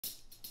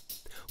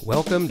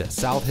Welcome to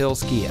South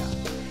Hills Kia,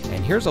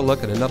 and here's a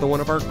look at another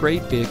one of our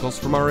great vehicles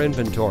from our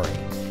inventory,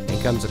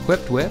 and comes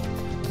equipped with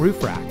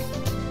roof rack,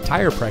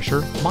 tire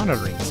pressure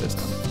monitoring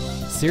system,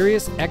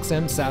 Sirius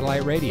XM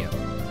satellite radio,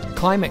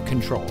 climate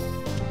control,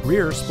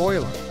 rear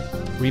spoiler,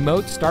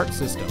 remote start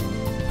system,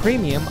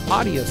 premium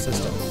audio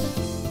system,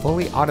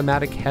 fully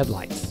automatic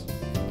headlights,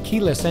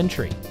 keyless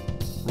entry,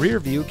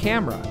 rear view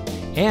camera,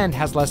 and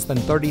has less than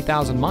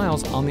 30,000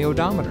 miles on the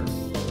odometer.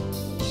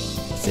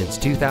 Since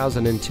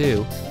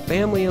 2002,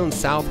 family-owned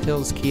South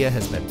Hills Kia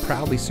has been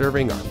proudly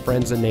serving our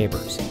friends and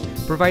neighbors,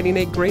 providing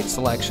a great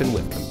selection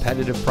with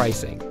competitive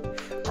pricing.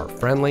 Our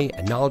friendly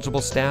and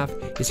knowledgeable staff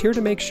is here to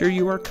make sure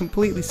you are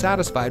completely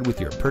satisfied with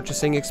your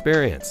purchasing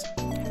experience.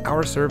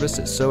 Our service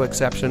is so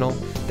exceptional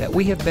that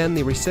we have been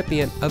the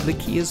recipient of the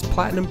Kia's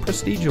Platinum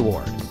Prestige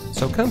Award.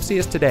 So come see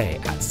us today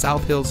at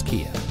South Hills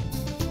Kia.